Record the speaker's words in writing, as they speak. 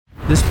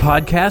This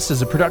podcast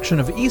is a production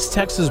of East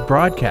Texas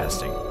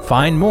Broadcasting.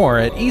 Find more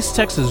at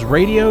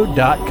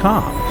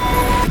easttexasradio.com.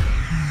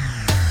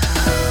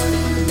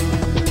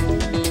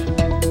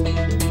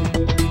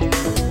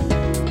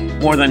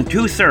 More than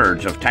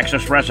two-thirds of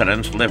Texas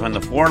residents live in the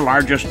four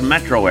largest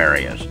metro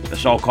areas. The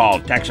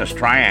so-called Texas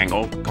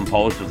Triangle,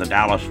 composed of the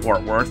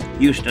Dallas-Fort Worth,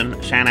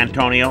 Houston, San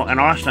Antonio, and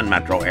Austin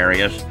metro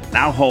areas,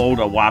 now hold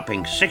a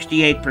whopping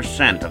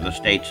 68% of the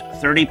state's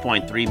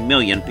 30.3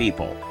 million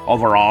people.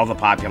 Overall, the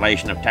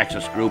population of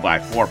Texas grew by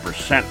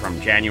 4% from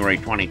January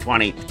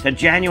 2020 to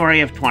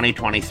January of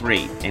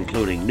 2023,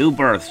 including new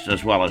births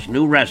as well as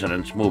new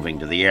residents moving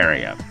to the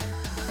area.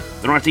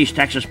 The Northeast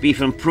Texas Beef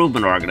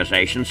Improvement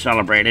Organization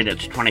celebrated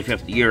its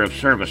 25th year of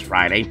service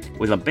Friday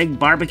with a big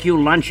barbecue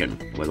luncheon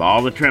with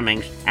all the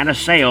trimmings and a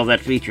sale that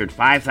featured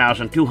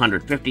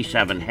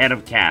 5,257 head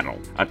of cattle.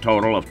 A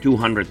total of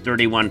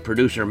 231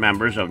 producer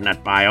members of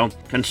NetBio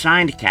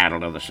consigned cattle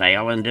to the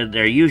sale and did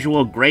their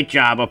usual great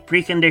job of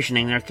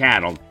preconditioning their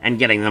cattle and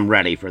getting them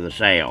ready for the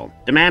sale.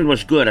 Demand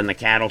was good and the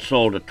cattle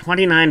sold to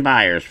 29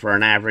 buyers for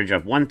an average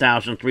of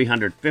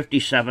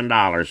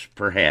 $1,357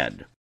 per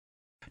head.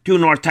 Two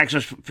North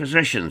Texas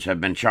physicians have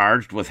been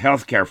charged with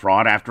health care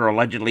fraud after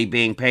allegedly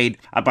being paid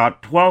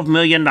about $12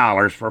 million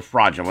for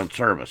fraudulent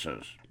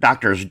services.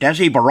 Doctors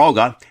Desi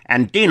Baroga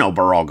and Dino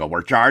Baroga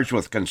were charged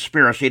with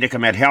conspiracy to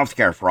commit health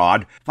care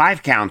fraud,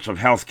 5 counts of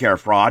health care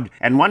fraud,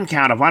 and 1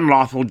 count of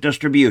unlawful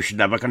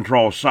distribution of a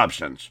controlled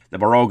substance. The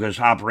Barogas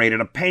operated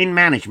a pain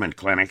management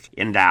clinic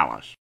in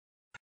Dallas.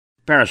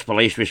 Paris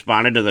police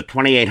responded to the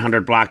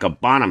 2800 block of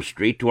Bonham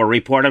Street to a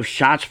report of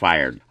shots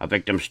fired. A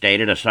victim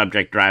stated a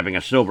subject driving a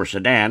silver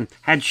sedan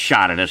had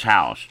shot at his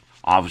house.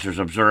 Officers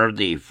observed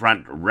the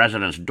front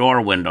residence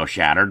door window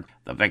shattered.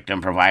 The victim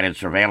provided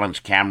surveillance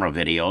camera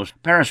videos,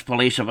 Paris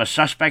police of a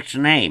suspect's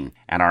name,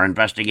 and are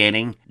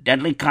investigating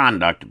deadly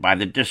conduct by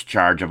the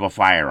discharge of a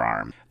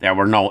firearm. There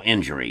were no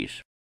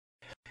injuries.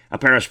 A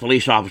Paris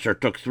police officer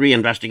took 3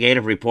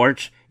 investigative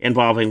reports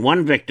involving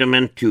 1 victim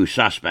and 2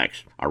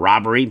 suspects. A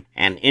robbery,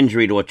 an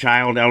injury to a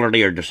child,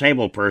 elderly, or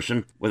disabled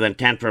person with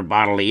intent for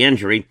bodily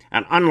injury,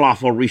 and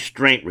unlawful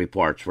restraint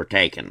reports were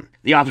taken.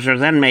 The officer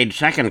then made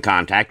second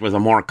contact with a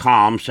more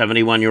calm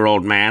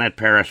 71-year-old man at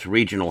Paris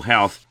Regional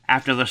Health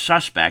after the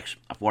suspects,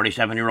 a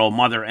 47-year-old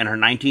mother and her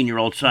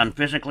 19-year-old son,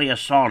 physically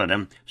assaulted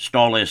him,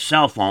 stole his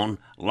cell phone,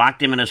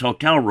 locked him in his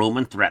hotel room,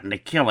 and threatened to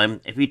kill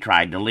him if he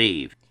tried to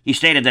leave. He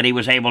stated that he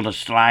was able to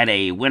slide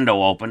a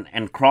window open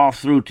and crawl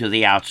through to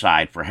the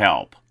outside for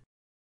help.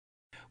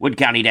 Wood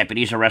County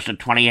deputies arrested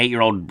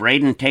 28-year-old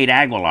Braden Tate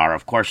Aguilar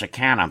of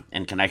Corsicana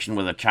in connection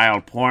with a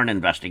child porn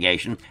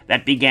investigation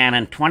that began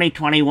in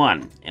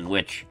 2021, in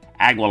which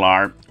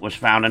Aguilar was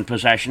found in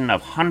possession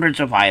of hundreds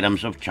of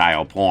items of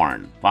child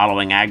porn.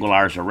 Following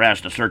Aguilar's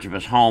arrest, a search of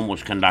his home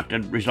was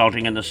conducted,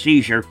 resulting in the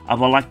seizure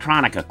of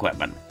electronic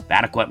equipment.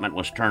 That equipment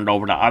was turned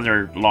over to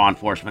other law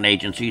enforcement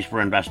agencies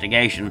for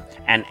investigation,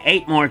 and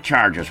 8 more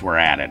charges were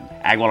added.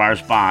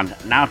 Aguilar's bond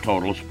now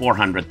totals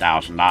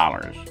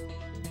 $400,000.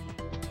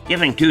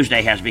 Giving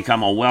Tuesday has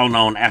become a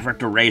well-known effort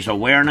to raise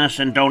awareness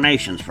and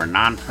donations for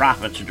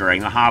nonprofits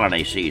during the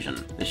holiday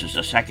season. This is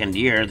the second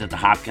year that the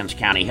Hopkins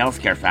County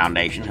Healthcare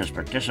Foundation has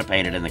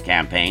participated in the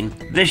campaign.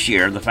 This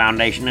year, the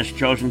foundation has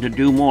chosen to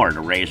do more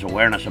to raise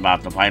awareness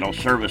about the vital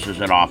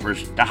services it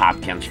offers to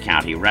Hopkins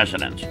County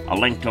residents. A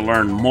link to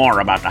learn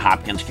more about the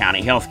Hopkins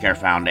County Healthcare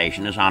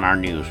Foundation is on our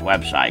news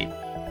website.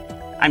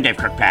 I'm Dave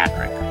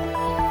Kirkpatrick.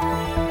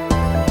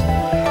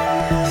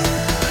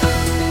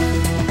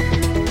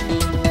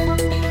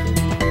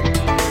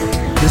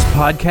 This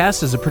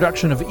podcast is a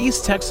production of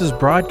East Texas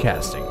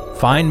Broadcasting.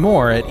 Find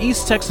more at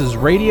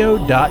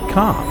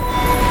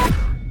easttexasradio.com.